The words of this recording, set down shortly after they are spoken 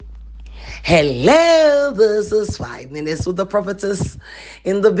Hello, this is 5 Minutes with the Prophetess.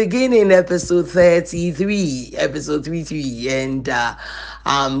 In the beginning, episode 33, episode 33, and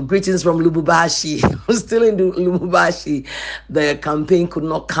greetings from Lubumbashi. I'm still in Lubumbashi. The campaign could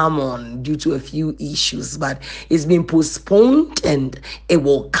not come on due to a few issues, but it's been postponed and it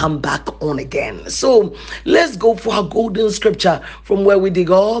will come back on again. So let's go for our golden scripture from where we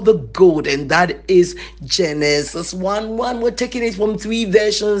dig all the gold, and that is Genesis 1 1. We're taking it from three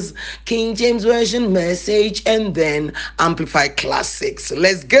versions: King James Version, Message, and then Amplified Classics.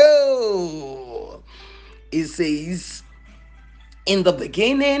 Let's go. It says, in the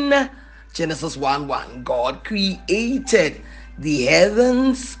beginning, Genesis 1 1, God created the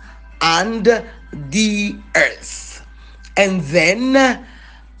heavens and the earth. And then,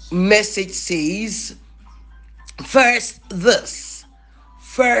 Message says, first this,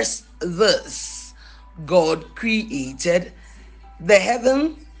 God created the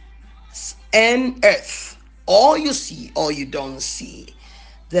heavens and earth. All you see, all you don't see.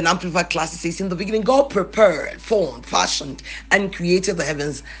 Then Amplified Classic says, in the beginning, God prepared, formed, fashioned, and created the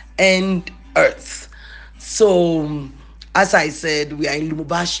heavens and earth. So, as I said, we are in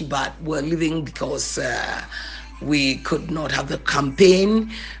Lubumbashi, but we're leaving because we could not have the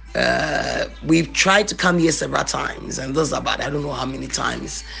campaign. We've tried to come here several times, and those are about I don't know how many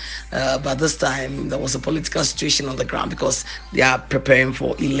times. But this time there was a political situation on the ground because they are preparing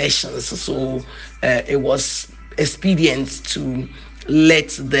for elections. So it was expedient to let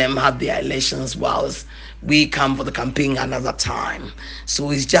them have their elections whilst we come for the campaign another time.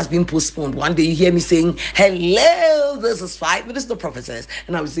 So it's just been postponed. One day you hear me saying, hello, this is 5 Minutes the Prophetess.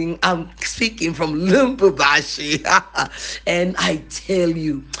 And I'm saying, I'm speaking from Lubumbashi. And I tell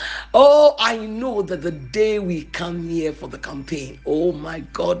you, I know that the day we come here for the campaign, oh my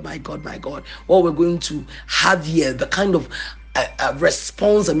God, what we're going to have here, the kind of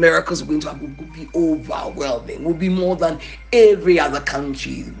response and miracles we're going to have will be overwhelming, will be more than every other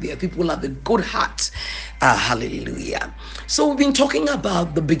country. There are people who have a good heart. Hallelujah. So we've been talking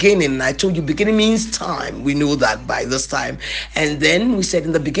about the beginning. I told you beginning means time. We know that by this time. And then we said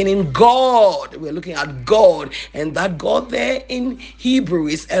in the beginning, God. We're looking at God. And that God there in Hebrew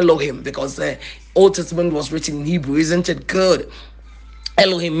is Elohim, because the Old Testament was written in Hebrew. Isn't it good?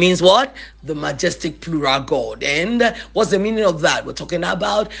 Elohim means what? The majestic plural God. And what's the meaning of that? We're talking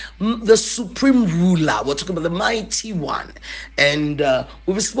about the supreme ruler. We're talking about the mighty one. And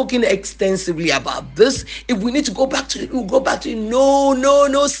we've spoken extensively about this. If we need to go back to it, we'll go back to it.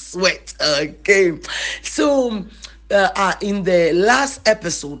 No sweat. Okay. So in the last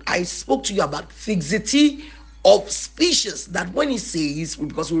episode, I spoke to you about fixity of species. That when he says,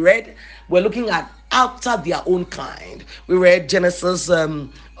 because we're looking at after their own kind. We read Genesis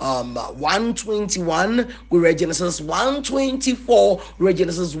 121, we read Genesis 124, we read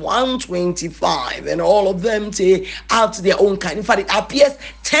Genesis 125, and all of them say after their own kind. In fact, it appears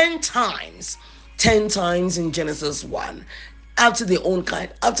 10 times in Genesis 1. After their own kind,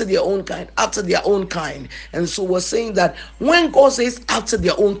 after their own kind, after their own kind. And so we're saying that when God says after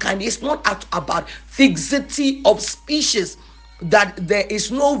their own kind, it's not about fixity of species, that there is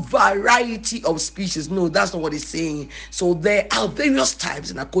no variety of species. No, that's not what he's saying. So there are various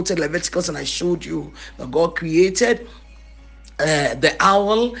types, and I quoted Leviticus and I showed you that God created the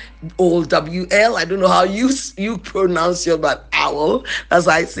owl, old WL. I don't know how you pronounce your, but owl, as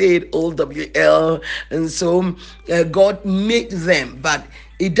I said, old WL. And so God made them, but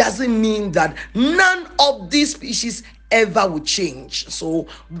it doesn't mean that none of these species ever will change. So,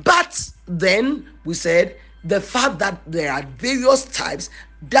 but then we said the fact that there are various types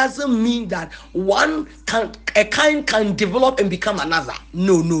doesn't mean that a kind can develop and become another.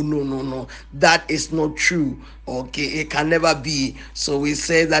 No. That is not true. Okay, it can never be. So we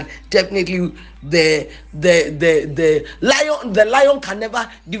say that definitely the lion can never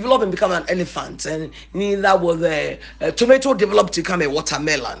develop and become an elephant, and neither will the tomato develop to become a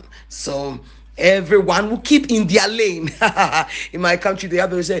watermelon. So everyone will keep in their lane. In my country, they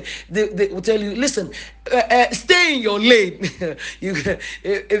will tell you, listen, stay in your lane.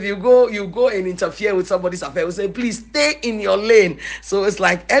 If you go and interfere with somebody's affair, we say, please stay in your lane. So it's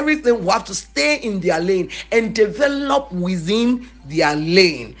like everything will have to stay in their lane and develop within their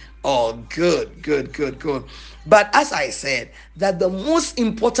lane. Oh, good. But as I said, that the most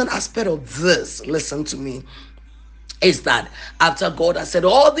important aspect of this, listen to me, is that after God has said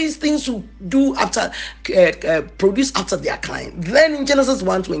all these things to do after produce after their kind, then in Genesis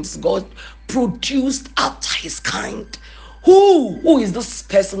 1:20, God produced after his kind. Who is this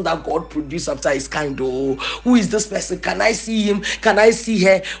person that God produced after his kind? Oh, who is this person? Can I see him? Can I see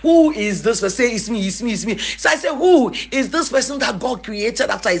her? Who is this person? Say, it's me, it's me, it's me. So I say, who is this person that God created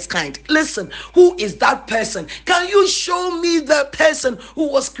after his kind? Listen, who is that person? Can you show me the person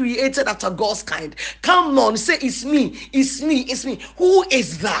who was created after God's kind? Come on, say, it's me, it's me, it's me. Who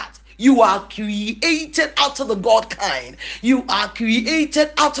is that? You are created out of the God kind. You are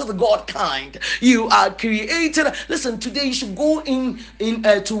created out of the God kind. You are created. Listen, today you should go in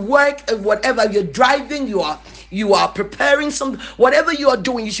to work. Whatever you're driving, you are preparing some. Whatever you are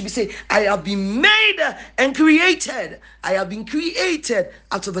doing, you should be saying, "I have been made and created. I have been created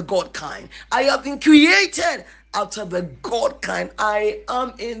out of the God kind. I have been created." Out of the God kind, I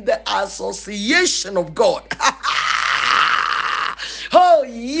am in the association of God. Oh,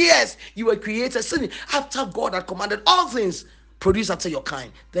 yes, you were created. See, after God had commanded all things, produce after your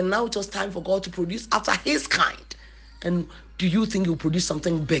kind. Then now it was time for God to produce after his kind. And do you think you'll produce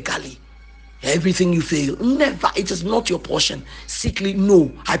something beggarly? Everything you fail, never. It is not your portion. Sickly,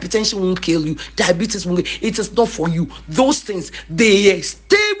 no. Hypertension won't kill you. Diabetes won't. It is not for you. Those things, they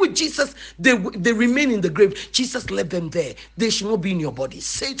stay with Jesus. They remain in the grave. Jesus left them there. They should not be in your body.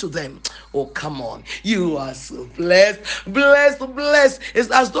 Say to them, "Oh, come on, you are so blessed, blessed, blessed."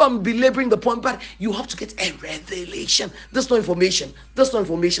 It's as though I'm belaboring the point, but you have to get a revelation. There's no information. There's no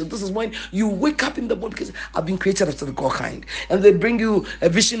information. This is when you wake up in the morning because I've been created after the God kind, and they bring you a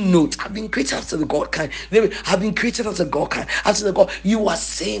vision note. I've been created after the God kind. They have been created after God kind. After the God, you are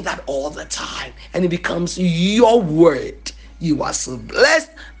saying that all the time, and it becomes your word. You are so blessed,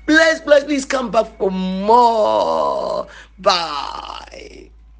 blessed, blessed. Please come back for more. Bye.